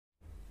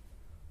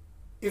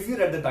If you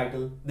read the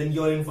title, then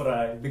you're in for a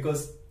ride,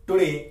 because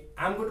today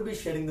I'm going to be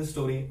sharing the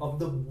story of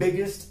the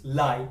biggest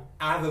lie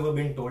I've ever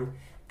been told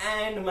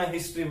and my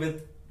history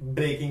with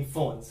breaking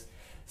phones.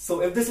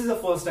 So if this is the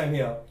first time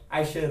here,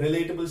 I share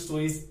relatable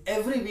stories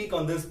every week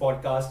on this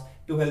podcast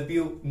to help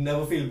you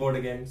never feel bored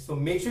again. So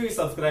make sure you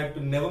subscribe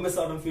to never miss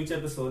out on future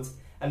episodes.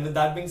 And with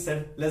that being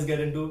said, let's get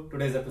into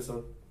today's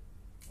episode.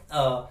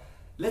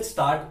 Let's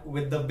start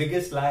with the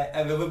biggest lie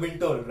I've ever been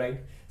told, right?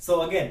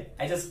 So again,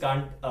 I just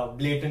can't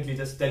blatantly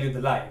just tell you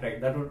the lie,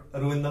 right? That would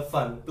ruin the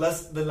fun.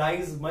 Plus, the lie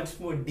is much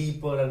more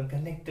deeper and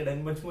connected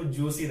and much more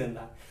juicy than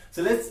that.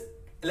 So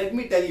let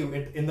me tell you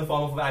it in the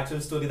form of an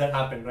actual story that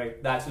happened,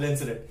 right? The actual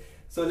incident.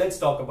 So let's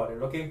talk about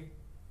it, okay?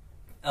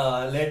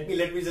 Let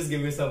me just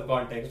give you some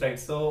context, right?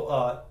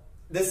 So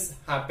this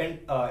happened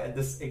at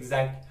this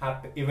exact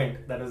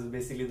event that was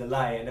basically the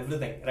lie and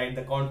everything, right?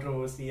 The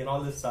controversy and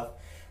all this stuff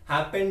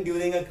happened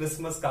during a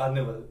Christmas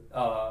carnival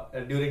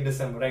during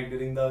December, right?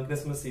 During the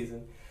Christmas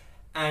season.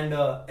 And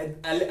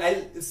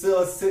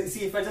so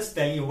see, if I just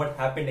tell you what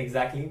happened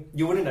exactly,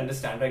 you wouldn't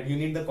understand, right? You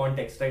need the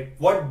context, right?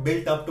 What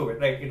built up to it,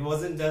 right? It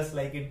wasn't just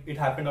like it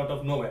happened out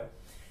of nowhere.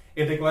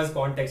 It requires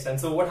context. And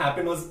so what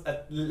happened was,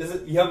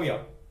 listen, hear me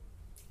out.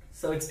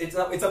 So it's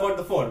about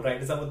the phone,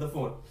 right? It's about the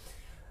phone.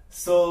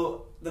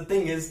 So the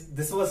thing is,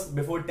 this was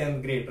before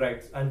 10th grade,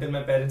 right? Until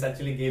my parents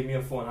actually gave me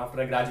a phone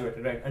after I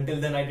graduated, right? Until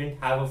then, I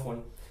didn't have a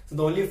phone. So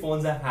the only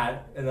phones I had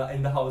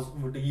in the house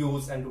to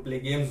use and to play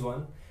games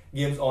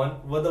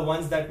on were the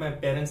ones that my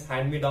parents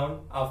hand me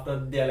down after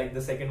they're like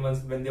the second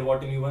ones when they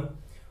bought a new one,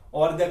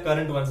 or their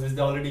current ones which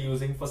they're already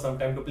using for some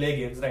time to play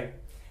games, right?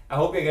 I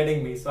hope you're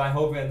getting me. So I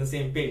hope we're on the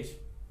same page.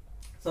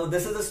 So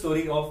this is the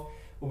story of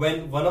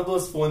when one of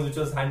those phones which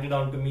was handed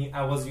down to me,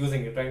 I was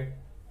using it, right?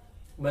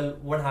 Well,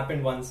 what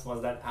happened once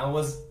was that I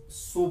was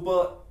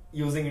super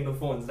using into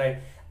phones, right?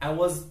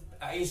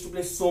 I used to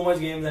play so much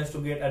games. I used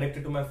to get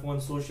addicted to my phone,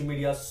 social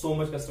media, so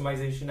much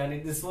customization,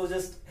 and this was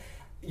just,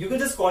 you could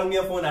just call me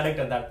a phone addict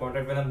at that point,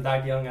 right? When I'm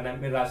that young and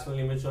I'm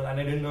irrationally immature and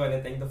I didn't know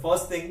anything. The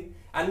first thing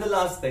and the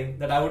last thing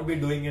that I would be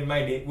doing in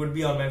my day would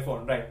be on my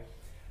phone, right?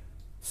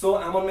 So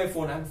I'm on my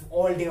phone, I'm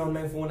all day on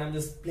my phone, I'm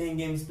just playing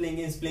games,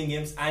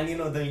 and you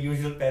know, the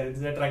usual parents,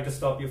 they're trying to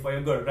stop you for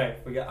your good,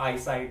 right? For your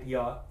eyesight,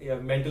 your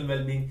mental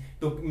well-being,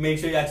 to make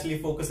sure you actually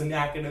focus on your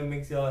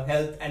academics, your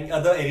health, and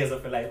other areas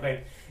of your life,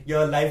 right?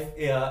 Your life,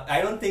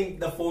 I don't think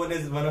the phone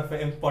is one of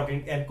the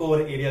important and core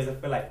areas of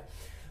your life.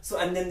 So,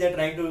 and then they're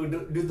trying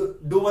to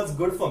do what's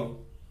good for me.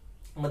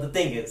 But the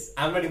thing is,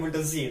 I'm not able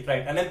to see it,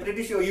 right? And I'm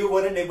pretty sure you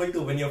weren't able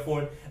to when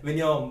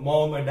your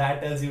mom or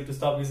dad tells you to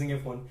stop using your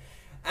phone.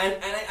 And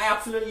I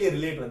absolutely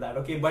relate with that,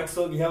 okay? But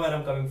so here where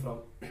I'm coming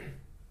from.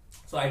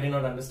 So I did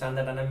not understand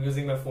that, and I'm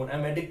using my phone.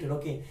 I'm addicted,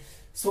 okay?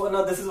 So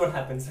now this is what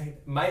happens,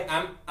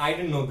 right? I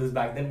didn't know this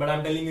back then, but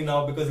I'm telling you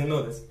now because you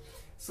know this.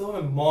 So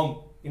my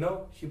mom, you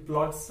know, she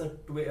plots a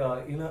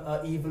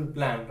evil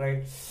plan,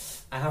 right?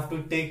 I have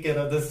to take care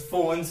of this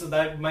phone so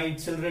that my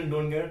children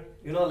don't get,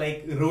 you know,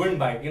 like ruined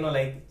by it, you know,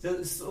 like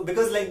just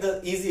because like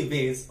the easy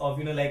ways of,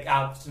 you know, like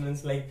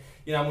abstinence, like,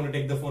 you know, I'm going to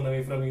take the phone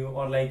away from you,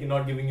 or like you're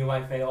not giving you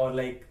Wi-Fi, or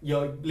like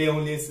you play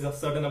only a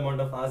certain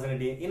amount of hours in a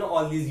day, you know,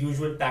 all these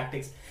usual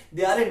tactics,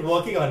 they aren't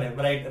working on him,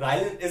 right?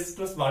 Rylan is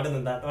too smarter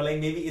than that, or like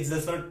maybe it's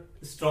just not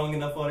strong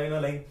enough, or, you know,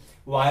 like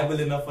viable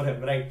enough for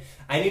him, right?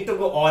 I need to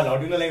go all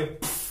out, you know,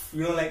 like,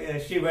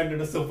 she went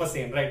into Super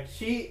Saiyan, right?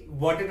 She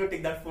wanted to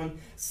take that phone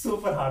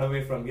super hard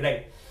away from me,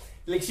 right?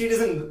 Like she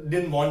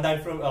didn't want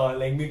that from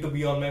like me to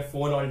be on my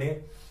phone all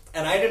day,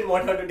 and I didn't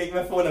want her to take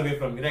my phone away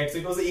from me, right? So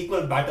it was an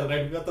equal battle,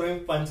 right? We were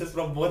throwing punches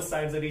from both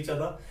sides at each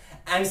other,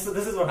 and so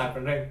this is what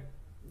happened, right?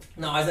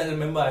 Now, as I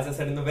remember, as I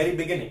said in the very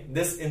beginning,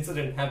 this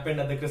incident happened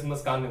at the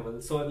Christmas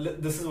carnival. So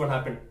this is what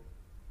happened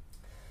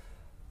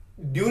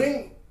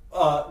during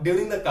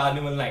the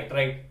carnival night,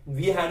 right?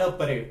 We had a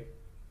parade.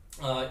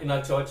 In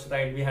our church,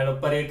 right, we had a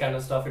parade kind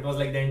of stuff. It was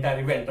like the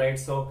entire event, right?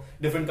 So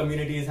different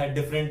communities had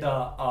different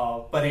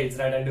parades,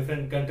 right, and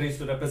different countries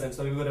to represent.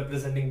 So we were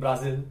representing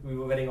Brazil. We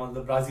were wearing all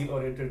the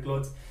Brazil-oriented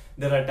clothes.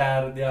 Their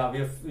attire,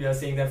 we are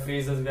saying their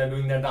phrases, we are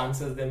doing their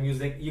dances, their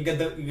music. You get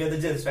the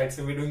gist, right?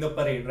 So we're doing the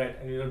parade, right,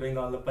 and we were doing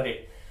all the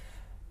parade.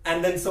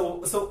 And then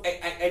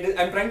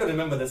I'm trying to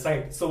remember this,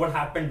 right? So what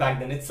happened back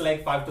then? It's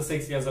like 5 to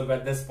 6 years ago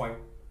at this point.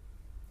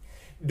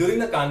 During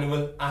the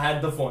carnival, I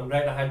had the phone,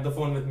 right? I had the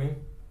phone with me.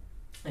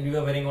 And we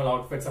were wearing all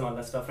outfits and all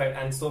that stuff, right?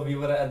 And so we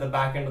were at the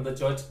back end of the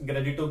church,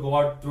 ready to go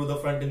out through the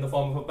front in the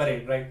form of a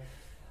parade, right?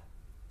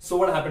 So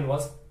what happened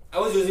was, I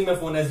was using my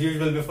phone as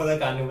usual before the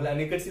carnival,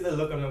 and you could see the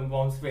look on my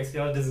mom's face. She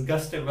was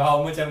disgusted by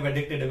how much I'm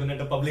addicted even at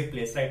a public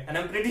place, right? And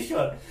I'm pretty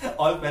sure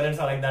all parents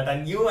are like that,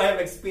 and you have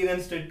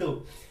experienced it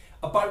too.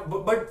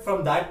 But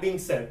from that being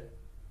said,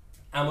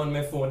 I'm on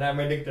my phone, I'm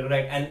addicted,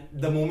 right? And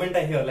the moment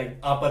I hear like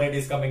our parade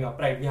is coming up,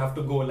 right? We have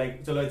to go,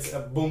 like, chalo, it's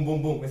boom,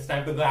 boom, boom. It's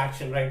time to go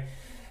action, right?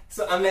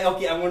 So I'm like,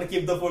 okay, I'm going to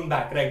keep the phone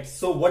back, right?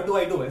 So what do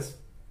I do is,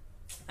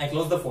 I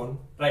close the phone,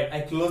 right?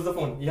 I close the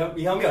phone. You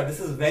hear me out. This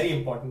is very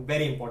important,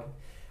 very important.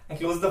 I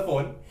close the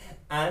phone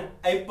and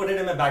I put it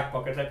in my back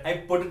pocket, right? I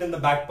put it in the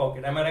back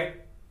pocket. Am I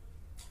right?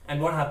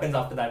 And what happens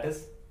after that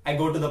is, I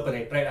go to the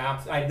parade, right?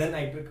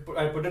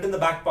 I put it in the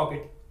back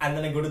pocket, and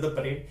then I go to the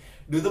parade.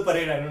 Do the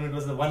parade. I don't know. It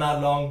was a 1 hour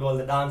long. Do all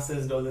the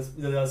dances, do all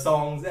the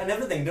songs and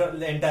everything. Do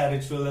the entire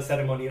ritual, the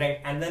ceremony,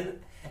 right? And then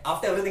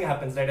after everything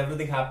happens, right?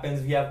 Everything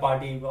happens. We have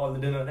party, all the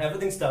dinner,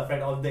 everything stuff,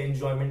 right? All the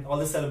enjoyment, all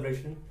the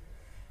celebration.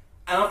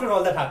 And after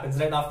all that happens,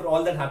 right? After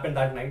all that happened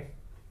that night,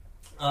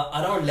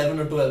 around 11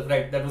 or 12,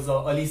 right? That was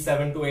early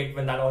 7 to 8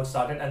 when that all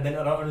started, and then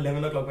around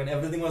 11 o'clock when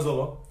everything was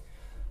over.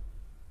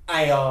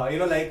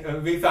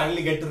 We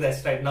finally get to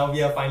rest, right? Now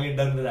we are finally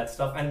done with that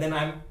stuff, and then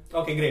I'm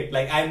okay, great.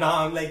 Like I'm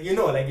like,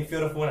 if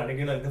you're a phone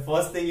addict, like the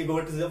first thing you go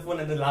to is your phone,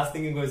 and the last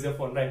thing you go is your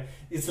phone, right?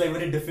 It's like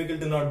very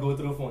difficult to not go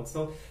through phones.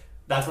 So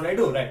that's what I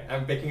do, right?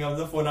 I'm picking up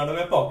the phone out of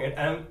my pocket,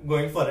 and I'm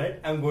going for it.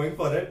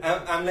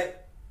 I'm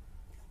like,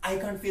 I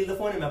can't feel the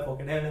phone in my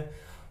pocket. And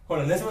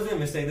hold on, this must be a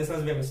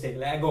mistake.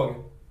 Like I go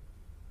again,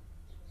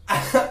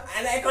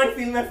 and I can't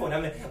feel my phone.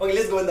 I'm like, okay,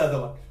 let's go in the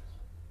other one.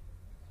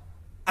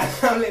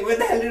 I'm like, where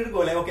the hell did it go?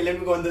 Like, okay, let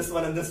me go on this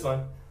one and this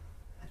one.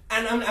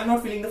 And I'm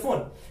not feeling the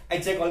phone. I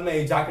check all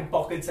my jacket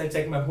pockets, I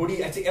check my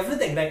hoodie, I check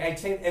everything, right? I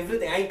check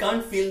everything. I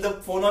can't feel the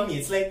phone on me.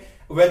 It's like,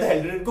 where the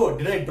hell did it go?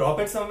 Did I drop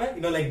it somewhere?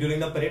 Like during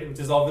the parade, which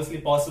is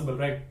obviously possible,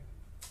 right?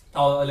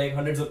 Like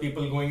hundreds of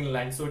people going in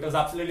line, so it was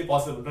absolutely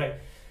possible, right?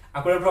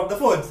 I could have dropped the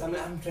phones.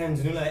 I'm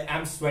tense,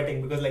 I'm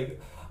sweating because like,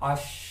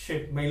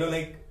 shit,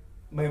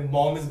 my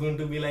mom is going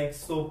to be like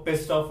so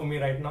pissed off for me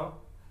right now.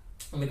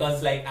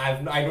 Because like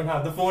I don't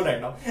have the phone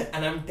right now,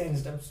 and I'm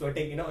tensed, I'm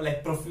sweating,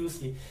 like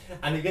profusely,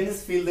 and you can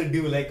just feel the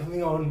dew like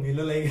coming on me,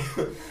 like.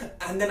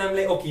 And then I'm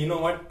like, okay, you know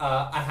what?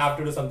 I have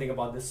to do something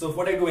about this. So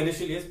what I do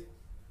initially is,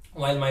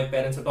 while my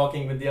parents are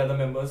talking with the other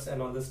members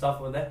and all this stuff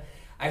over there,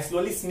 I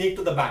slowly sneak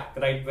to the back,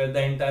 right, where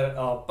the entire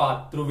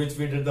path through which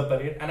we did the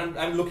parade, and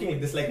I'm looking like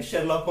this, like a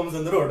Sherlock Holmes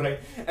on the road, right?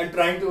 I'm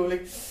trying to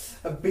like.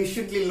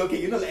 Patiently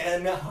looking,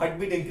 and my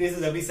heartbeat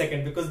increases every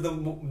second because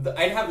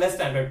I have less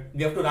time, right?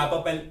 We have to wrap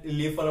up and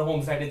leave for a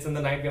home site. It's in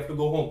the night. We have to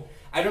go home.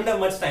 I don't have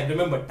much time.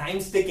 Remember,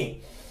 time's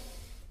ticking,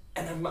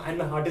 and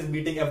my heart is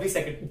beating every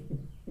second.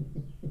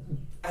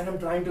 And I'm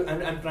trying to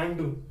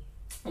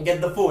get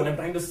the phone. I'm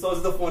trying to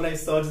search the phone. I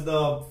search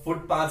the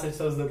footpaths. I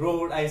search the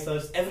road. I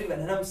search everywhere,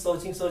 and I'm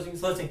searching,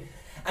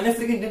 and I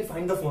freaking didn't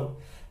find the phone.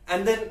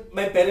 And then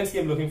my parents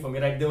came looking for me,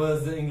 right? There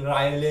was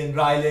Rylan,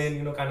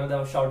 kind of, they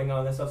were shouting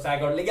all that stuff. So I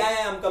got like,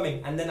 yeah, I'm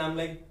coming. And then I'm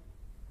like,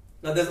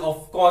 now there's,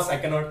 of course, I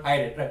cannot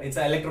hide it, right? It's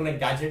an electronic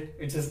gadget,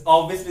 which is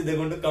obviously they're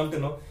going to come to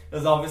know. It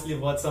was obviously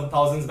worth some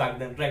thousands back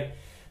then, right?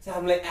 So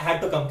I'm like, I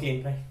had to come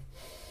clean, right?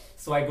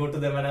 So I go to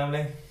them and I'm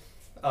like,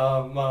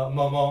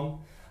 Mom,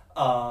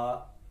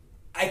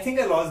 I think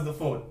I lost the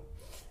phone.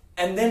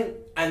 And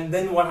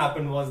then what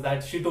happened was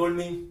that she told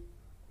me,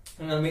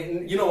 I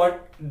mean, you know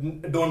what?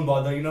 Don't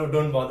bother,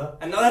 don't bother.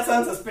 And now that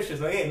sounds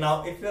suspicious. Okay,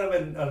 now if you're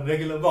a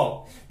regular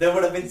mom, there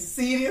would have been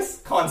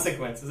serious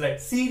consequences, right?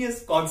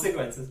 Serious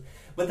consequences.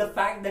 But the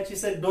fact that she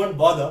said don't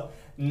bother,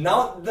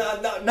 now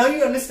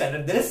you understand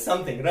that there is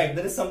something, right?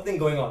 There is something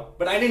going on.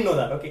 But I didn't know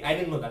that. Okay, I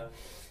didn't know that.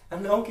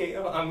 I'm like, okay.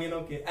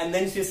 Okay. And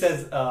then she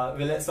says,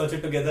 we'll search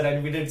it together,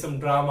 and we did some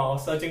drama of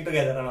searching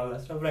together and all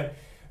that stuff, right?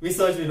 We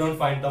search, we don't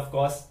find it, of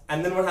course.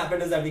 And then what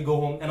happened is that we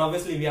go home, and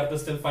obviously we have to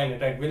still find it,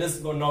 right? We're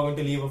just not going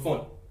to leave a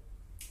phone.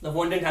 The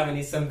phone didn't have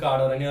any SIM card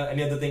or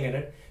any other thing in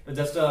it. It was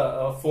just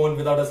a phone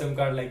without a SIM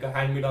card, like a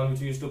hand-me-down which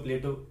we used to play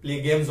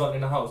games on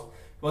in a house.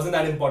 It wasn't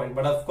that important,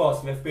 but of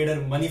course we've paid her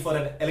money for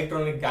an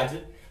electronic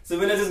gadget, so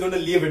we're not just going to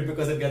leave it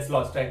because it gets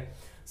lost, right?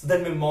 So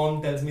then my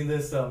mom tells me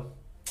this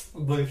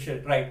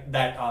bullshit, right?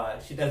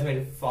 That she tells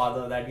my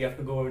father that we have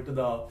to go to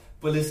the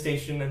police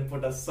station and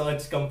put a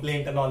search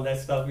complaint and all that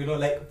stuff,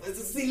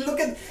 see,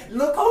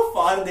 look how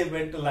far they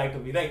went to lie to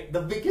me, right? The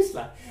biggest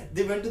lie.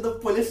 They went to the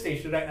police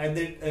station, right?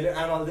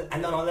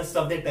 And all that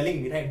stuff they're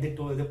telling me, right? They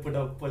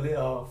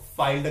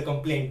filed a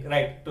complaint,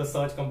 right? To a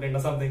search complaint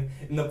or something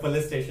in the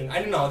police station.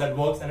 I don't know how that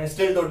works, and I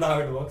still don't know how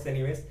it works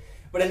anyways.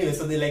 But anyway,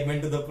 so they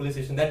went to the police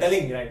station. They're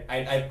telling me, right?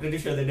 I'm pretty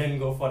sure they didn't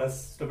go for a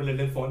stupid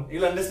little phone.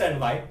 You'll understand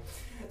why.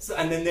 So,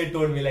 and then they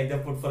told me they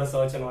put for a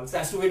search and all. So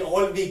I have to wait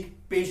all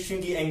week,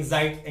 patiently,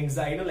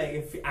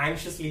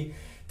 anxiously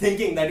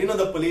thinking that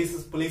the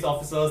police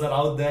officers are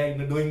out there,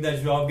 doing their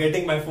job,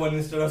 getting my phone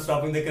instead of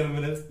stopping the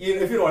criminals.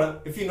 If you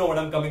know what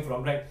I'm coming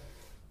from, right?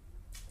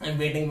 I'm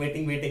waiting,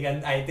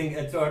 and I think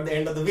toward the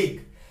end of the week,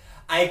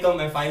 I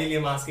come and finally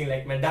I'm asking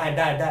my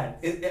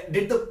dad,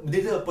 did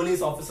the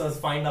police officers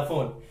find our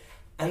phone?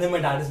 And then my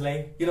dad is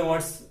like, you know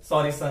what?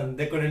 Sorry, son,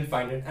 they couldn't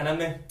find it. And I'm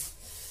like.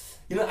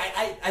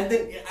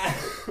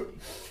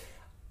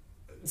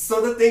 So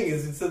the thing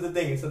is,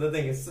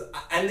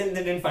 and then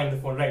they didn't find the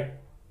phone, right?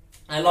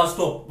 I lost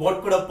hope.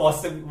 What could I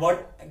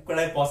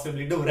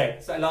possibly do,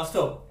 right? So I lost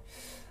hope.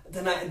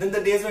 Then the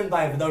days went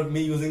by without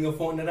me using a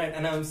phone, right?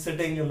 And I'm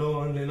sitting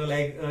alone,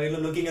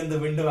 looking at the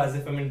window as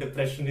if I'm in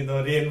depression,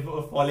 rain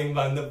falling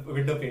by the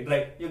window pane,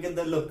 right? You get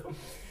the look.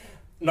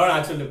 Not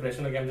actual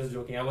depression, okay, I'm just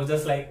joking. I was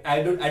just like,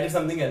 I did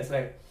something else,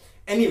 right?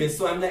 Anyway,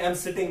 so I'm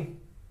sitting.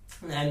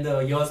 And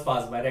the years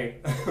passed by,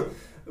 right?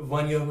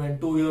 1 year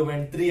went, 2 year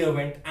went, 3 year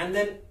went, and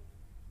then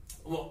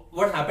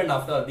what happened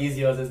after these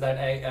years is that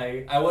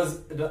I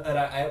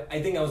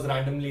think I was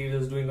randomly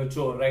just doing a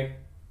chore, right?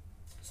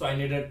 So I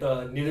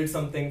needed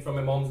something from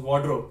my mom's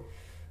wardrobe.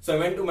 So I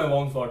went to my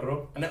mom's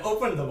wardrobe and I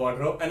opened the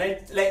wardrobe and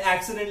I like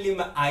accidentally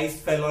my eyes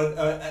fell on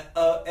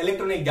a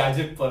electronic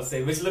gadget per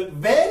se, which looked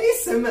very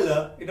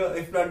similar,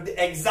 if not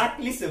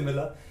exactly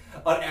similar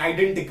or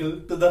identical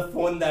to the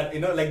phone that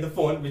like the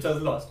phone which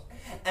was lost.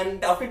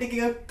 And after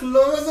taking a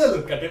closer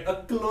look at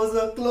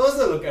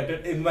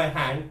it in my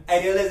hand,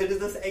 I realized it is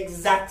this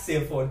exact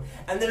same phone.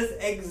 And that is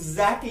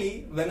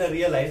exactly when I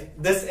realized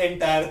this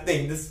entire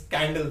thing, this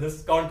scandal,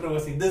 this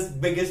controversy, this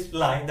biggest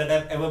lie that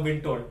I've ever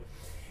been told.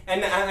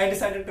 And I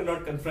decided to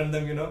not confront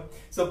them.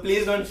 So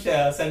please don't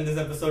send this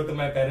episode to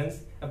my parents.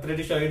 I'm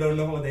pretty sure you don't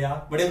know who they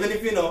are. But even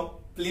if you know,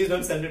 please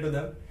don't send it to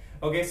them.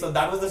 Okay, so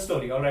that was the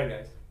story. Alright,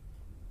 guys.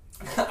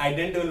 I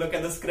didn't even look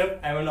at the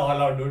script. I went all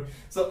out, dude.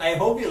 So I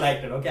hope you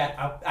liked it. Okay,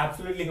 I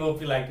absolutely hope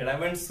you liked it. I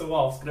went so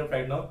off script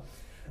right now.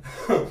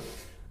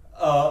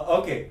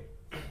 Okay.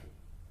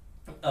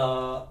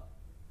 So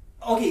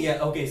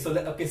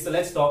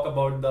let's talk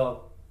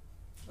about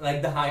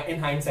in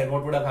hindsight,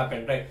 what would have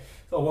happened, right?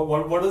 So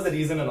what was the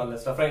reason and all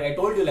that stuff, right? I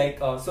told you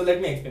so let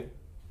me explain.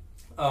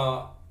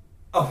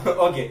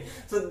 Okay,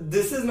 so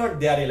this is not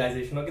their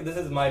realization. Okay, this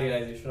is my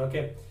realization.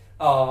 Okay.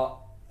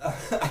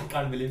 I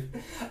can't believe.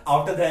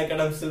 After the haircut,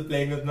 I'm still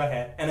playing with my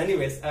hair. And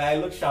anyways, I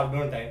look sharp,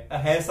 don't I? A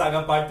hair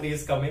saga part 3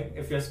 is coming.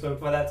 If you're stoked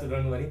for that, so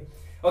don't worry.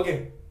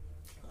 Okay.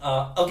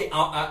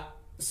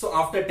 So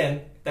after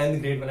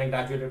 10th grade, when I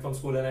graduated from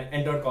school and I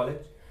entered college,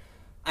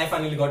 I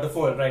finally got a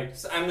phone, right?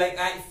 So I'm like,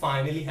 I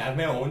finally have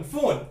my own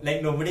phone.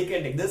 Like nobody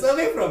can take this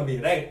away from me,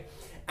 right?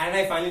 And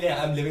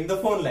I'm living the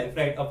phone life,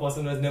 right? A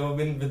person who has never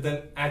been with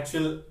an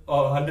actual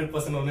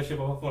 100% ownership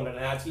of a phone, and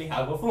I actually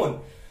have a phone.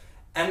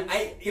 And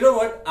you know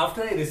what?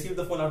 After I received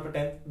the phone after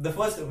 10th, the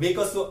first week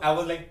or so, I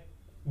was like,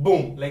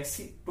 boom,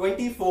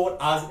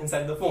 24 hours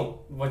inside the phone,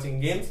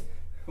 watching games,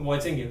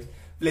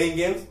 playing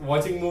games,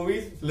 watching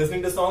movies,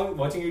 listening to songs,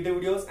 watching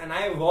YouTube videos, and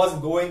I was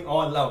going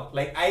all out.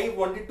 Like I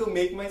wanted to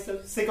make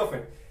myself sick of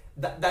it.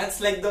 That's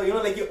like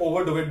you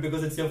overdo it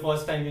because it's your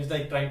first time. You're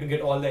like trying to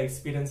get all the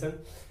experience in.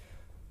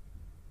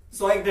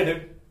 So I did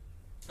it.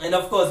 And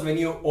of course, when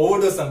you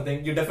overdo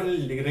something, you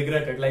definitely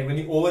regret it. Like when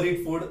you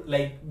overeat food,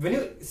 like when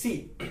you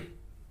see.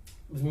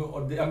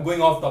 I'm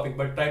going off topic,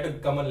 but try to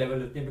come on level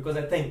with me because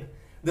I think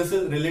this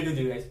will relate to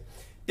you guys.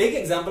 Take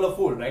example of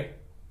food, right?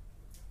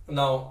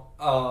 Now,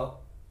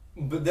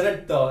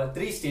 there are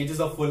 3 stages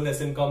of fullness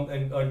in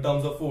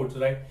terms of foods,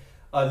 right?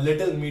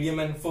 Little, medium,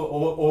 and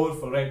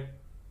overfull, right?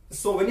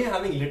 So when you're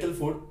having little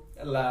food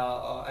and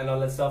all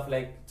that stuff,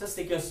 like just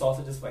take your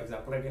sausages for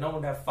example, right? You don't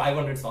want to have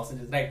 500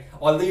 sausages, right?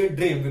 Although you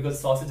dream because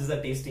sausages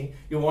are tasty,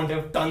 you want to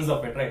have tons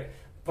of it, right?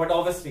 But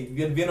obviously,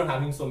 we're not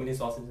having so many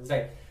sausages,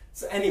 right?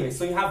 So anyway,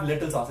 so you have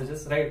little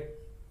sausages, right?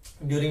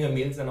 During your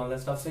meals and all that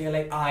stuff. So you're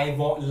like, I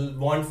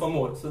want for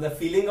more. So the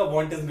feeling of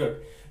want is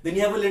good. Then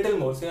you have a little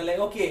more. So you're like,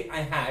 okay,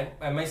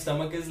 my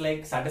stomach is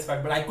like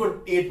satisfied, but I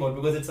could eat more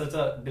because it's such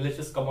a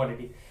delicious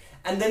commodity.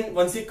 And then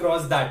once you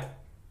cross that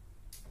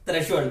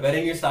threshold,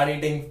 wherein you start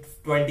eating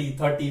 20,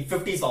 30,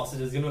 50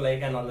 sausages,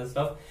 and all that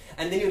stuff.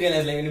 And then you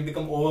realize when you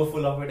become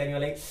overfull of it and you're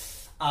like,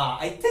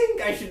 I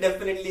think I should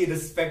definitely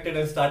respect it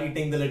and start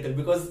eating the little,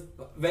 because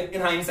when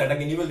in hindsight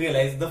again you will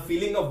realize the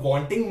feeling of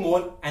wanting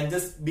more and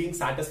just being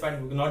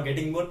satisfied with not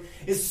getting more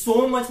is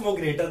so much more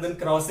greater than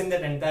crossing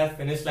that entire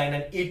finish line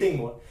and eating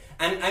more.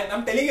 And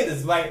I'm telling you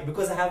this, why?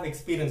 Because I have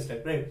experienced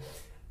it, right?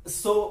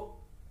 So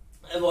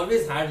I've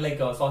always had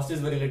sausages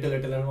very little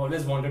and I've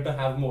always wanted to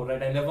have more,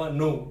 right? I never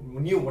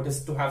knew what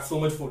is to have so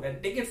much food.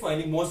 And take it for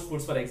most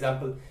foods, for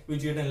example,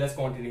 which you eat in less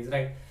quantities,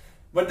 right?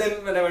 But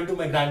then when I went to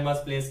my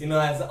grandma's place,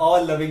 as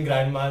all loving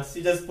grandmas,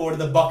 she just poured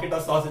the bucket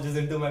of sausages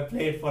into my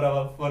plate for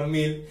a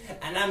meal,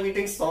 and I'm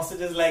eating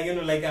sausages like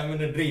I'm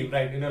in a dream,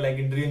 right? Like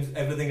in dreams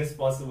everything is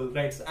possible,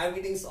 right? So I'm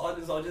eating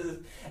sausages,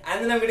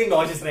 and then I'm getting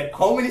nauseous, right?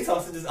 How many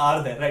sausages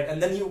are there, right?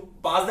 And then you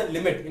pass that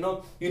limit,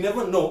 you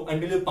never know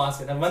until you pass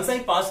it. And once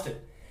I passed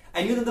it,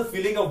 I knew that the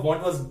feeling of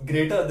want was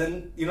greater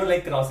than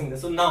crossing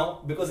this. So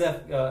now, because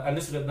I've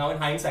understood it now in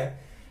hindsight,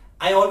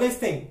 I always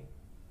think,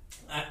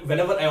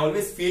 whenever I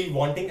always feel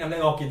wanting, I'm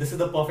like, okay, this is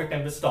the perfect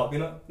time to stop,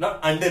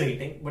 not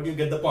undereating, but you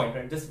get the point,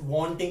 right? Just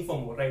wanting for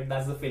more, right?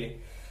 That's the feeling.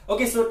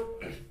 Okay, so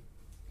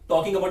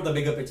talking about the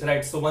bigger picture,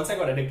 right? So once I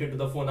got addicted to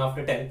the phone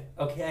after 10th,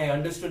 okay, I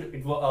understood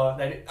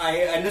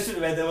I understood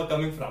where they were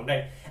coming from,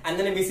 right? And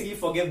then I basically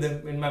forgave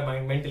them in my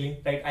mind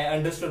mentally, right? I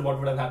understood what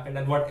would have happened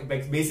and what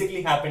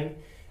basically happened,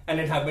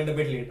 and it happened a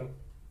bit later.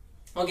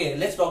 Okay,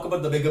 let's talk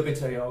about the bigger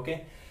picture here,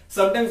 okay?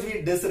 Sometimes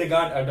we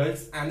disregard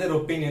adults and their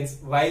opinions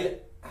while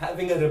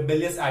having a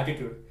rebellious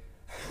attitude.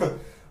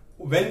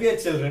 When we are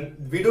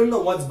children, we don't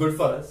know what's good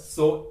for us,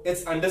 so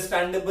it's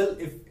understandable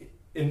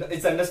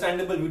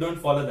we don't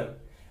follow them.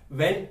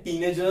 When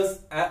teenagers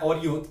or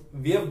youth,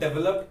 we have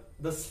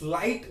developed the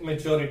slight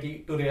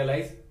maturity to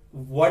realize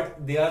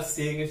what they are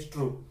saying is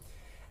true,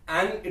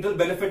 and it will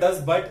benefit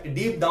us, but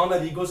deep down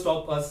our ego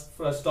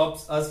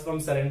stops us from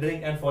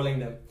surrendering and following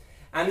them.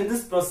 And in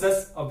this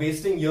process of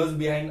wasting years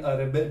behind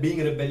being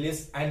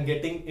rebellious and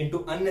getting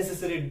into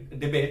unnecessary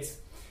debates.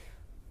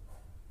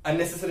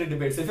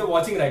 If you're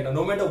watching right now,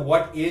 no matter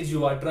what age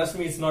you are, trust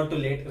me, it's not too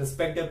late.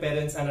 Respect your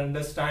parents and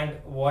understand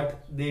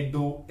what they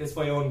do is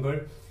for your own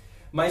good.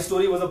 My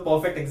story was a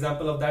perfect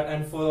example of that,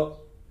 and for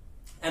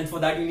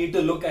that you need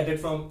to look at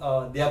it from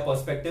their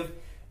perspective.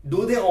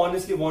 Do they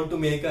honestly want to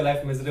make your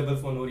life miserable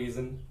for no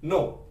reason?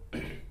 No.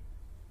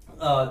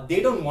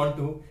 They don't want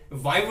to.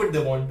 Why would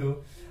they want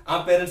to?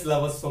 Our parents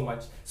love us so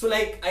much. So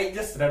like, I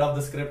just read off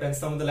the script and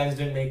some of the lines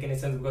didn't make any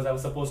sense because I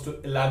was supposed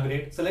to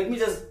elaborate. So let me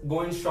just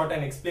go in short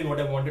and explain what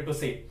I wanted to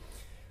say.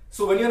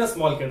 So when you're a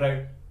small kid,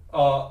 right?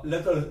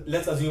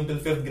 Let's assume till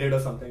 5th grade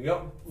or something.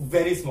 You're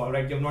very small,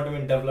 right? You've not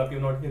even developed,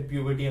 you've not hit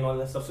puberty and all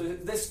that stuff. So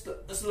there's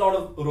a lot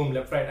of room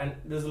left, right? And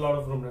there's a lot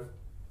of room left.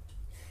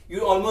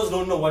 You almost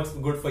don't know what's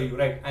good for you,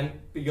 right? And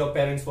your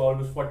parents who are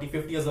almost 40,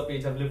 50 years of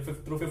age have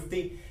lived through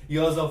 50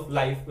 years of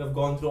life, have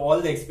gone through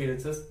all the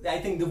experiences. I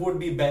think it would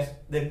be best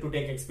then to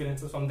take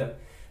experiences from them.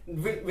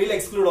 We'll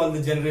exclude all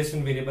the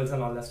generation variables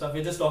and all that stuff.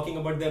 We're just talking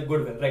about their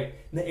goodwill, right?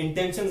 The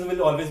intentions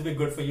will always be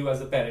good for you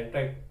as a parent,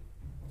 right?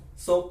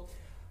 So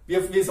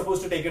we're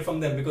supposed to take it from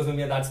them because when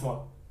we are that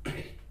small.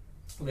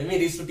 When we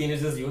reach to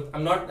teenagers, youth,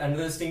 I'm not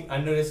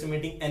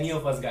underestimating any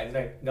of us guys,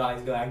 right?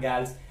 Guys,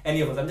 gals, any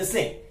of us. I'm just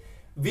saying.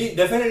 We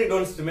definitely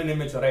don't remain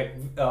immature, right?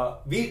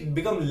 We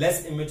become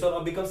less immature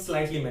or become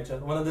slightly mature,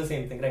 one of the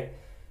same thing, right?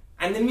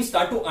 And then we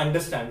start to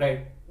understand,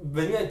 right?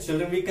 When we are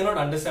children, we cannot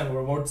understand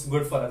what's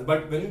good for us.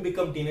 But when we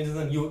become teenagers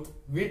and youth,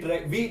 we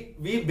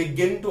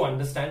begin to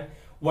understand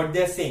what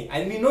they're saying.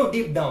 And we know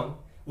deep down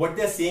what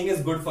they're saying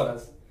is good for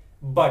us.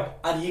 But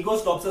our ego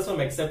stops us from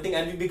accepting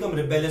and we become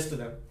rebellious to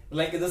them.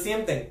 Like the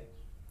same thing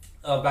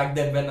back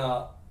then when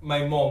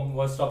my mom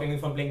was stopping me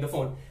from playing the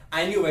phone.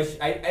 I knew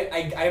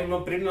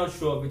I'm pretty not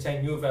sure which I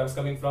knew if I was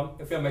coming from.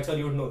 If you're mature,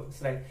 you would know this,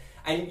 right?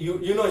 And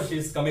you know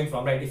she's coming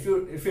from, right? If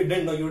you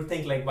didn't know, you would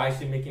think like, why is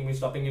she making me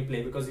stopping me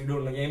play? Because you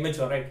don't know, you're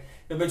immature, right?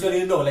 You're mature,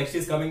 you know, like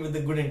she's coming with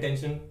a good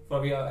intention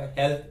for your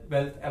health,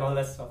 wealth, and all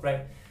that stuff,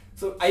 right?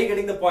 So are you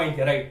getting the point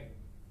here, right?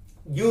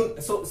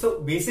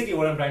 So basically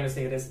what I'm trying to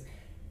say is,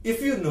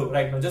 if you know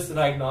right now, just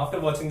right now, after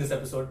watching this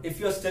episode, if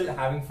you're still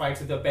having fights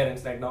with your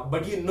parents right now,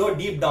 but you know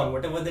deep down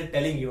whatever they're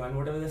telling you and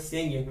whatever they're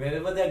saying you,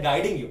 wherever they're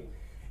guiding you,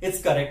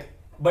 it's correct.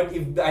 But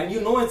and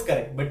you know it's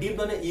correct, but deep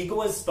down the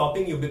ego is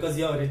stopping you because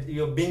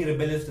you're being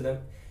rebellious to them.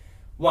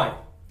 Why?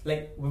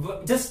 Like,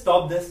 just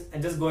stop this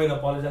and just go and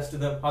apologize to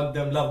them, hug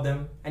them, love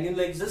them, and you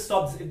like just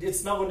stop.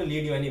 It's not going to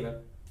lead you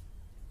anywhere.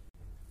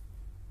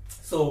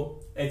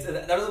 So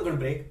that was a good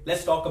break.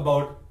 Let's talk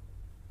about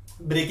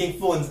breaking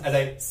phones, as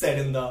I said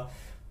in the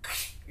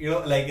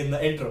like in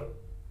the intro.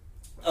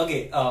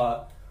 Okay.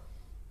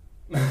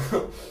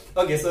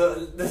 Okay. So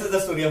this is the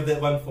story of the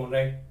one phone,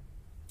 right?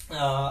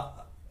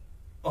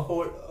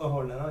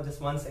 Hold on, just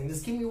 1 second.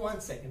 Just give me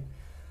 1 second.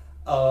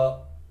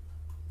 Have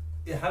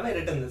I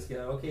written this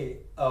here? Okay.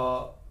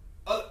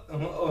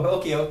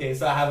 Okay.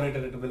 So I have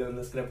written it below in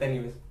the script,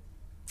 anyways.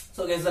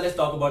 So let's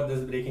talk about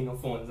this breaking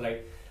of phones,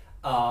 right?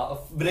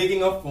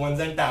 Breaking of phones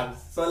and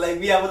tabs. So like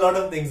we have a lot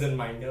of things in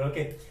mind here.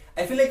 Okay.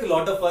 I feel like a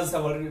lot of us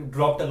have already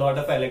dropped a lot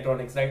of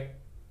electronics, right?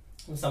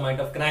 Some might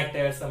have cracked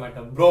it, some might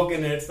have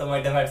broken it, some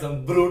might have had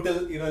some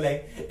brutal,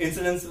 like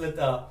incidents with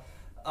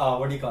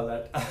what do you call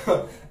that?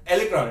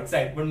 Electronics,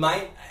 right?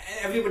 But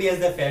everybody has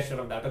their fair share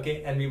of that,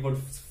 okay? And we put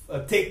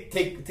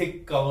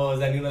thick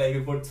covers, and like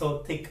we put so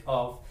thick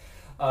of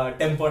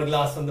tempered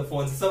glass on the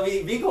phones. So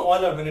we go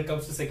all out when it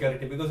comes to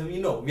security, because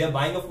we are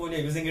buying a phone,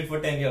 you're using it for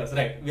 10 years,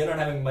 right? We are not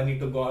having money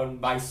to go out and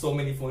buy so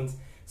many phones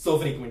so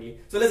frequently.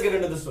 So let's get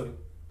into the story.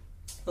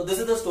 So this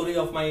is the story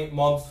of my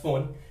mom's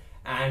phone,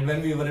 and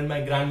when we were in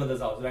my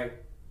grandmother's house, right?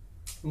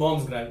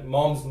 Mom's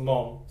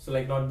mom. So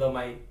like not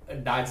my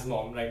dad's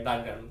mom, right?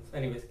 That grandma.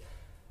 Anyways,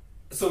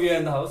 so we are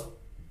in the house,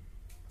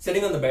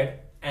 sitting on the bed,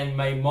 and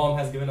my mom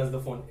has given us the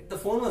phone. The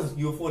phone was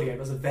Euphoria. It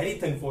was a very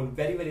thin phone,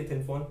 very very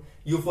thin phone.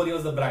 Euphoria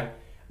was the brand.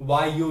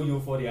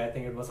 Euphoria? I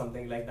think it was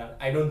something like that.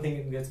 I don't think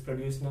it gets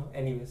produced now.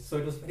 Anyways, so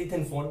it was very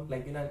thin phone,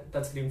 like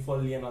touchscreen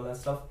fully and all that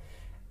stuff.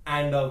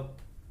 And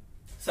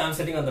so I'm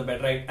sitting on the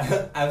bed, right?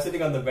 I'm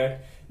sitting on the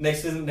bed.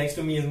 Next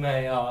to me is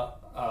my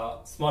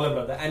smaller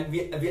brother, and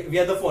we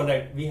have the phone,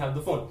 right? We have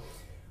the phone.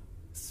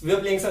 So we're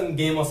playing some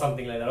game or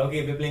something like that.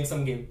 Okay, we're playing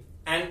some game.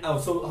 And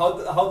so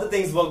how the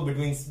things work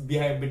between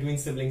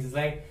siblings is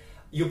like,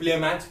 you play a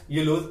match,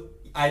 you lose,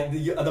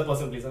 the other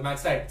person plays a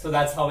match, right? So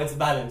that's how it's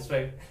balanced,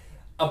 right?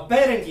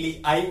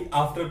 Apparently,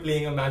 after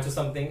playing a match or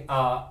something,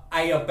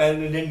 I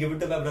apparently didn't give it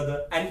to my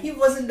brother, and he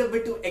wasn't a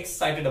bit too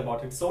excited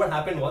about it. So what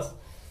happened was,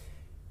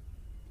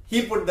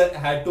 he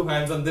had two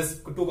hands on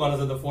this two corners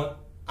of the phone.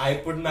 I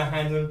put my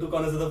hands on two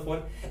corners of the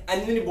phone,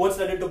 and then we both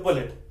started to pull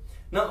it.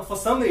 Now, for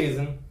some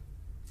reason,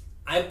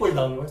 I pulled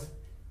downwards,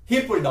 he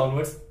pulled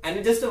downwards, and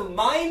with just a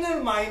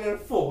minor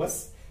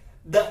force,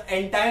 the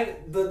entire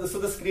so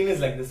the screen is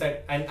like this,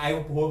 right? And I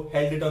held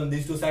it on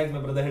these two sides, my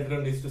brother held it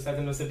on these two sides,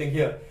 and we're sitting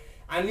here,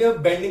 and we are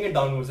bending it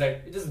downwards,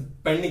 right? We're just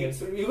bending it,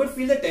 so you could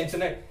feel the tension,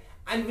 right?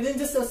 And within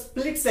just a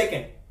split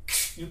second,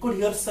 you could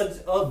hear such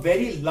a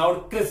very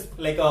loud crisp,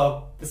 like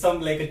a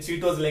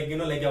Cheetos, like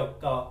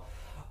like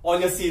all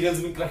your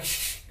cereals being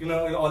cracked,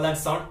 all that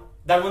sound.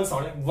 That one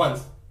sound, like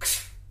once,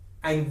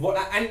 and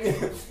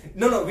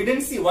no, we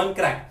didn't see one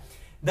crack.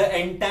 The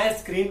entire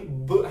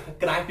screen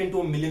cracked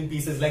into a million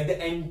pieces. Like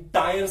the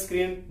entire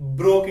screen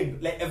broke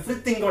into, like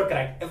everything got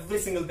cracked, every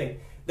single thing.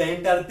 The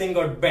entire thing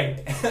got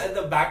bent.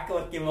 The back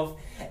cover came off,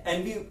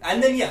 and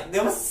then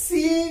there were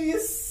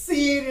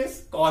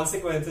serious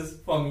consequences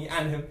for me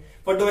and him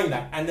for doing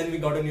that. And then we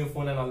got a new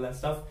phone and all that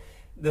stuff.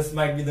 This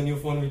might be the new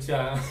phone which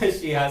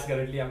she has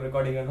currently. I'm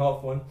recording on her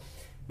phone,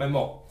 my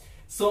mom.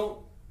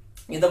 So,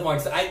 the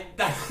point. So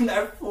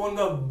that phone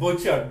got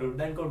butchered, dude.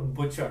 That got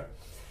butchered.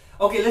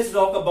 Okay, let's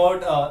talk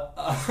about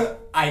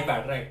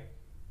iPad, right?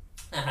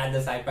 I had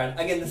this iPad.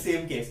 Again, the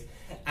same case.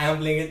 I am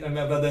playing it and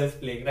my brother is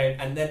playing, right?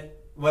 And then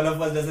one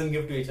of us doesn't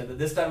give to each other.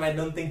 This time I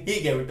don't think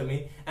he gave it to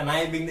me. And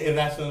I, being the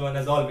irrational one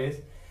as always,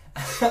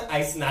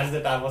 I snatched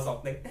the tab or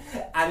something.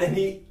 And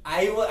then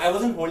I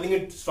wasn't holding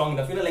it strong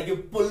enough. Like you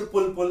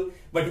pull,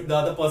 but the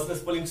other person is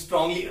pulling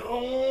strongly.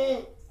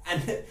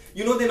 And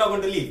they're not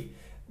going to leave.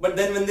 But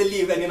then when they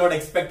leave and you're not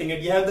expecting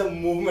it, you have the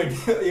movement.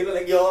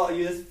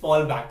 You just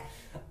fall back.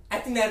 I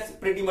think that's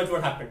pretty much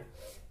what happened.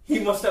 He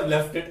must have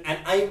left it, and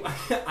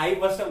I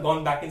must have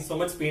gone back in so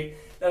much speed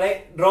that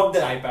I dropped the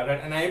iPad,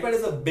 right? And iPad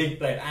is a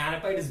big, right? An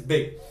iPad is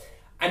big,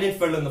 and it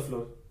fell on the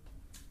floor.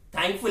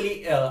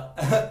 Thankfully,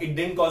 it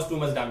didn't cause too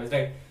much damage,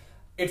 right?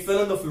 It fell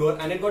on the floor,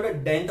 and it got a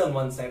dent on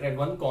one side, right?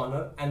 One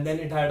corner, and then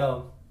it had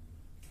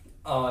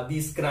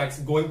these cracks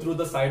going through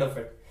the side of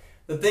it.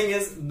 The thing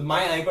is,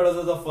 my iPad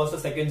was the first or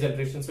second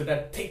generation, so it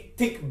had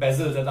thick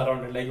bezels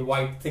around it, like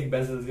white thick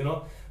bezels,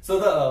 So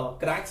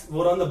the cracks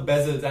were on the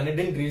bezels and it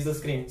didn't reach the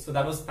screen. So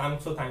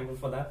I'm so thankful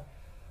for that.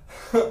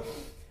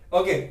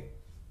 Okay,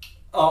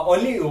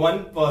 only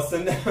one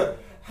person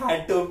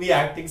had to be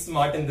acting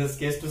smart in this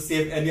case to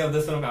save any of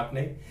this from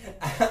happening.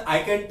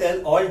 I can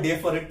tell all day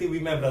for it to be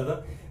my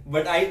brother,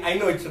 but I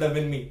know it should have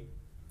been me.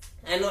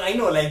 And I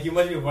know, like, you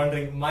must be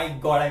wondering, my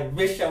God, I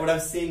wish I would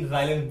have seen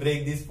Rylan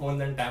break these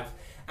phones and tabs.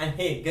 And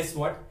hey, guess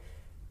what?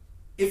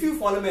 If you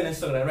follow me on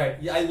Instagram,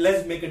 right?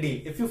 Let's make a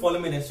deal. If you follow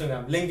me on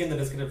Instagram, link in the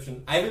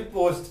description, I will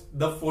post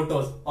the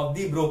photos of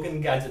the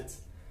broken gadgets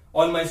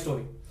on my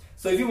story.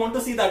 So if you want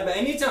to see that by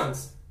any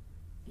chance,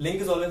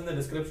 link is always in the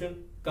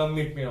description. Come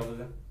meet me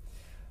over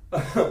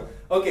there.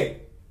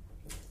 Okay.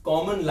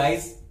 Common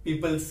lies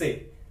people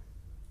say.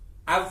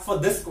 I feel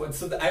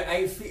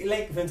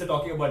like since we're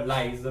talking about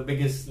lies, the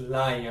biggest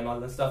lie and all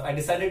that stuff, I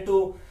decided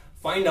to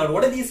find out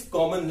what are these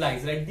common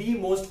lies, right? The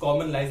most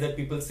common lies that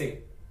people say.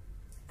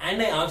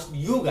 And I asked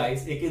you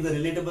guys, aka the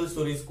Relatable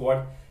Story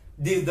Squad,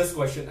 this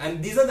question,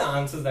 and these are the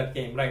answers that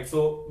came, right?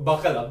 So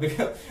buckle up,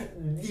 because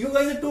you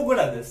guys are too good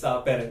at this,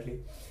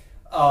 apparently.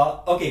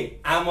 Okay,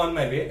 I'm on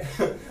my way.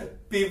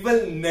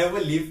 People never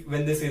leave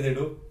when they say they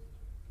do.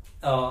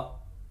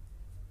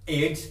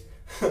 Age.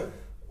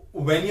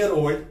 When you're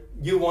old,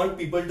 you want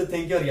people to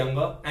think you're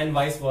younger, and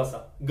vice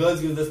versa.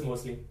 Girls use this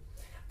mostly.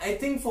 I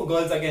think for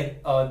girls, again,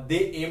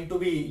 they aim to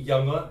be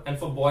younger, and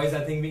for boys,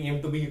 I think we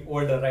aim to be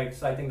older, right?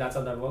 So I think that's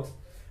how that works.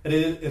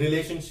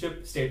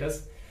 Relationship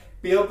status.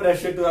 Peer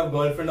pressure to have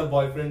girlfriend or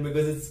boyfriend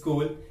because it's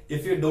cool.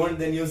 If you don't,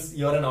 then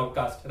you're an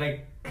outcast,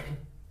 right?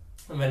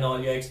 When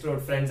all your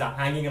extrovert friends are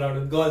hanging around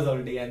with girls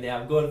all day and they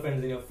have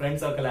girlfriends in your friend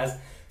circle as.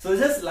 So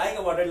just lying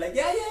about it, like,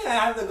 yeah, I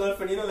have the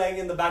girlfriend, lying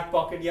in the back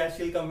pocket, yeah,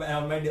 she'll come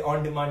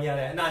on demand,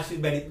 yeah, nah, she's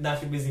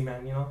busy,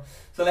 man,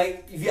 So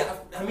like, yeah,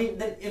 I mean,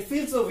 then it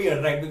feels so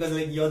weird, right? Because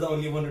like, you're the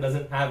only one who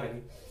doesn't have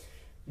any.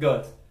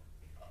 Girls.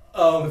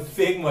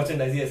 Fake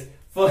merchandise, yes.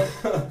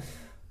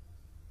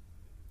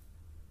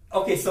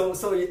 Okay, so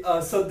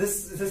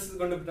this is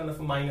going to be kind of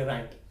a minor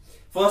rant.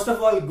 First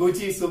of all,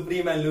 Gucci,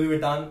 Supreme and Louis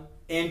Vuitton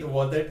ain't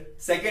worth it.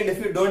 Second,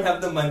 if you don't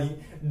have the money,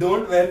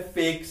 don't wear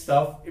fake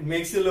stuff. It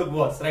makes you look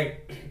worse,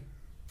 right?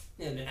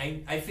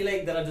 I feel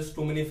like there are just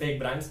too many fake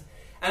brands,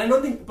 and I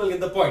don't think people get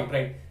the point,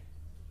 right?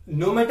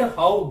 No matter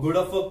how good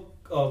of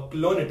a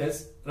clone it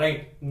is,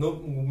 right? No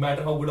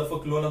matter how good of a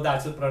clone of the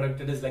actual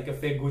product it is, like a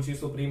fake Gucci,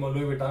 Supreme or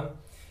Louis Vuitton,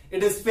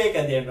 it is fake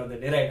at the end of the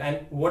day, right?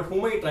 And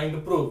whom are you trying to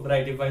prove,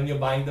 right? If when you're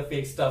buying the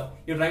fake stuff,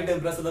 you're trying to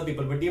impress other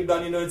people, but deep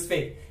down you know it's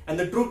fake. And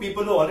the true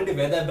people who already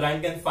wear that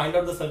brand can find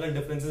out the subtle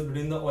differences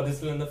between the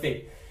original and the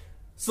fake.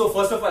 So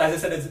first of all, as I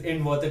said, it's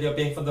ain't worth it. You're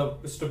paying for the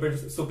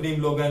stupid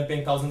Supreme logo and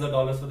paying thousands of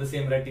dollars for the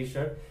same red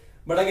t-shirt.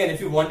 But again, if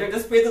you want it,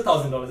 just pay the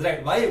 $1,000,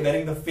 right? Why are you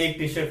wearing the fake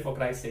t-shirt, for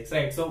Christ's sakes,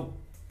 right? So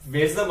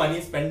waste the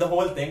money, spend the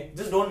whole thing.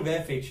 Just don't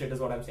wear fake shit is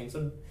what I'm saying.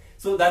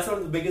 So that's one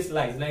of the biggest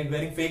lies, like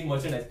wearing fake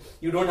merchandise.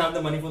 You don't have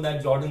the money for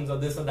that Jordans or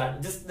this or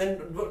that. Just then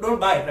don't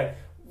buy it, right?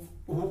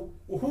 Who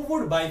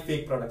would buy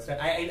fake products, right?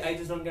 I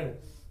just don't get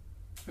it.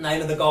 And I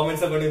know the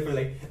comments are going to feel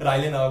like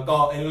Rylan,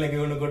 like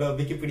you're going to go to a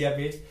Wikipedia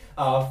page,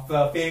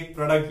 fake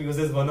product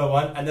uses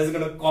 101, and just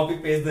going to copy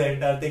paste the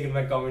entire thing in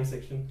my comment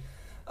section.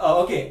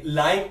 Okay,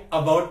 lying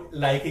about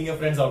liking your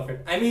friend's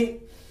outfit. I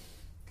mean,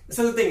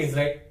 so the thing is,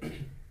 right?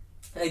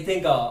 I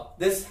think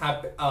this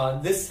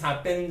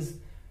happens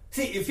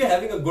See, if you're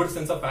having a good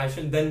sense of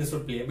fashion, then this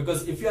would play.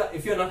 Because if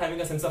you're not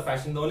having a sense of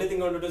fashion, the only thing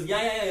you want to do is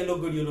yeah, you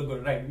look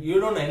good, right? You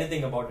don't know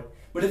anything about it.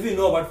 But if you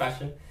know about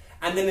fashion,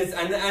 and then it's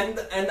and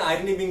the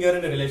irony being you're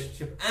in a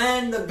relationship,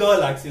 and the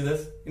girl asks you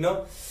this,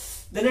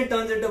 then it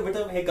turns into a bit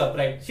of a hiccup,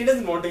 right? She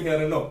doesn't want to hear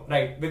a no,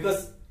 right?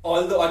 Because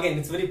although again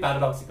it's very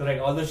paradoxical, right?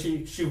 Although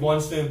she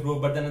wants to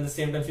improve, but then at the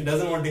same time she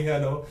doesn't want to hear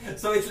no.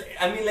 So it's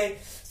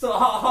so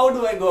how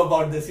do I go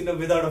about this,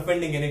 without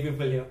offending any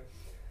people here?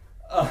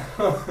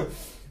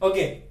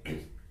 Okay,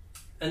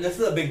 and this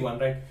is a big one,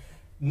 right?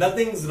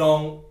 Nothing's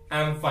wrong,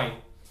 I'm fine.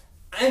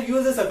 I've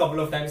used this a couple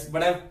of times,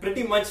 but I'm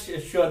pretty much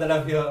sure that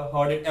I've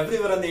heard it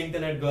everywhere on the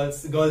internet,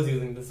 girls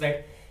using this,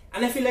 right?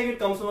 And I feel like it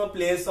comes from a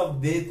place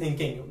of they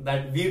thinking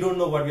that we don't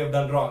know what we have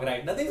done wrong,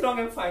 right? Nothing's wrong,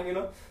 I'm fine,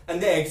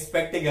 and they're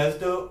expecting us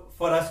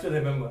for us to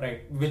remember,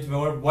 right?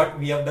 What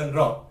we have done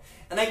wrong.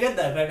 And I get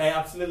that, right? I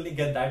absolutely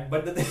get that.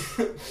 But the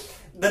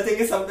thing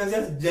is, sometimes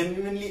you're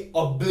genuinely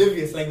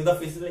oblivious, like with the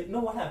faces, like,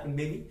 no, what happened,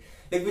 baby?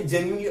 Like, we're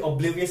genuinely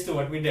oblivious to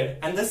what we did.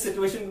 And the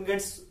situation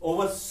gets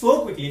over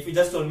so quickly if you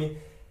just told me,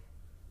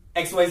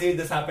 XYZ,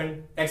 this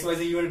happened,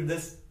 XYZ, you did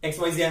this,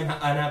 XYZ, I'm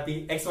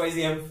unhappy,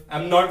 XYZ,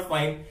 I'm not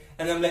fine.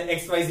 And I'm like,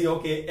 XYZ,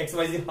 okay,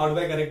 XYZ, how do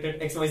I correct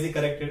it? XYZ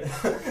corrected.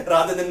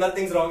 Rather than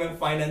nothing's wrong, I'm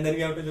fine. And then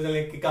we have to just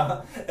like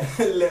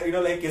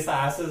kiss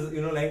our asses,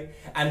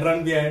 and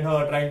run behind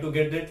her trying to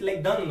get it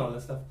like done and all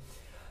that stuff.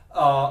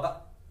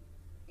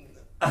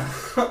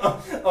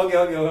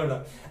 Okay, hold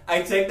on.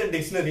 I checked the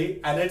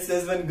dictionary and it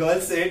says when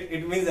girls say it,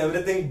 it means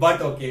everything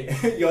but okay.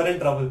 You're in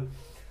trouble.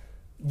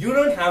 You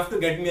don't have to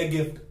get me a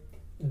gift.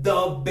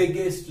 The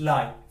biggest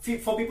lie.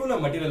 For people who are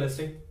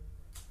materialistic,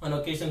 on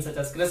occasions such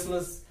as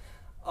Christmas,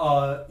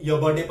 your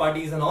birthday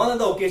parties and all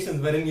other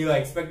occasions wherein you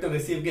expect to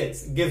receive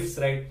gifts,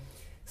 right?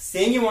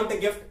 Saying you want a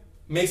gift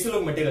makes you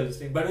look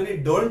materialistic. But when you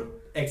don't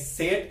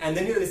say it and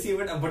then you receive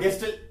it, but you're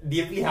still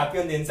deeply happy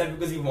on the inside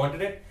because you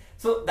wanted it,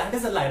 so that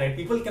is a lie, right?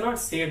 People cannot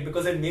say it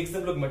because it makes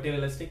them look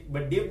materialistic,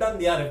 but deep down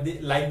they are, if they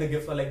like the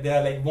gift or like they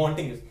are like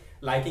wanting it.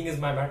 Liking is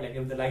my bad, like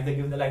if they like the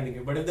gift, they like the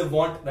gift. But if they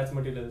want, that's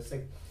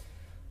materialistic.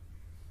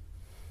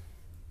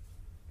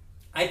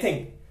 I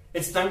think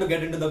it's time to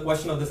get into the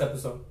question of this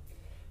episode.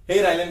 Hey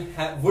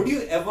Rylan, would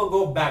you ever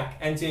go back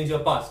and change your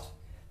past?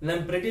 And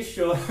I'm pretty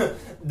sure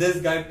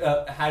this guy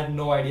had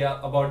no idea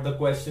about the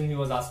question he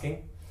was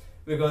asking,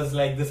 because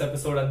like this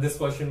episode and this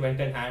question went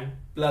in hand.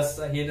 Plus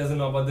he doesn't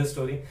know about this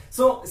story.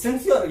 So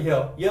since you're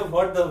here, you have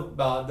heard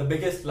the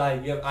biggest lie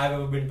I've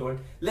ever been told.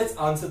 Let's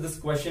answer this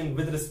question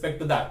with respect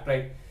to that,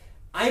 right?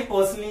 I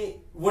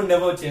personally would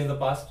never change the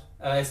past.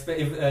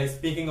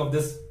 Speaking of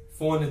this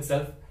phone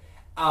itself,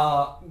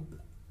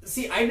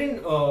 see, I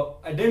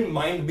didn't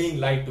mind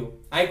being lied to.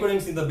 I couldn't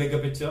see the bigger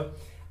picture.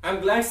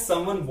 I'm glad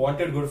someone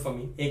wanted good for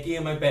me, aka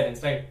my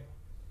parents, right?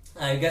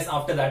 I guess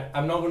after that,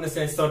 I'm not going to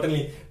say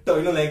certainly,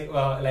 like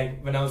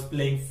when I was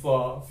playing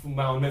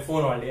on my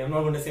phone all day, I'm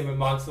not going to say my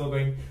marks were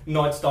going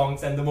not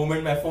stonks, and the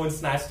moment my phone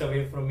snatched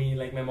away from me,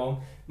 like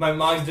my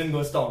marks didn't go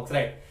stonks,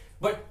 right?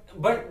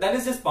 But that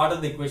is just part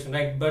of the equation,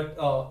 right? But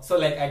so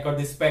like I got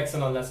the specs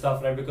and all that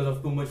stuff, right? Because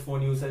of too much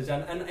phone usage,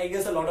 and I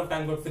guess a lot of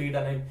time got freed,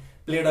 and I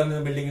played on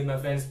the building with my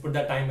friends, put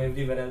that time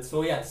everywhere else.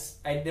 So yes,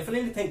 I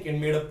definitely think it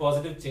made a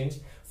positive change.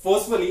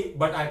 Forcefully,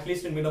 but at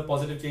least it made a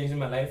positive change in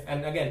my life.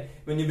 And again,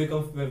 when you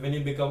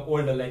become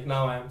older, like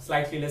now I am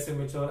slightly less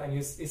immature, and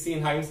you see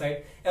in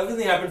hindsight,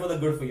 everything happened for the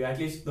good for you. At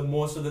least the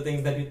most of the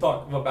things that you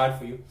thought were bad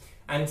for you.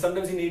 And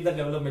sometimes you need that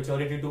level of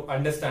maturity to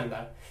understand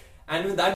that. And with that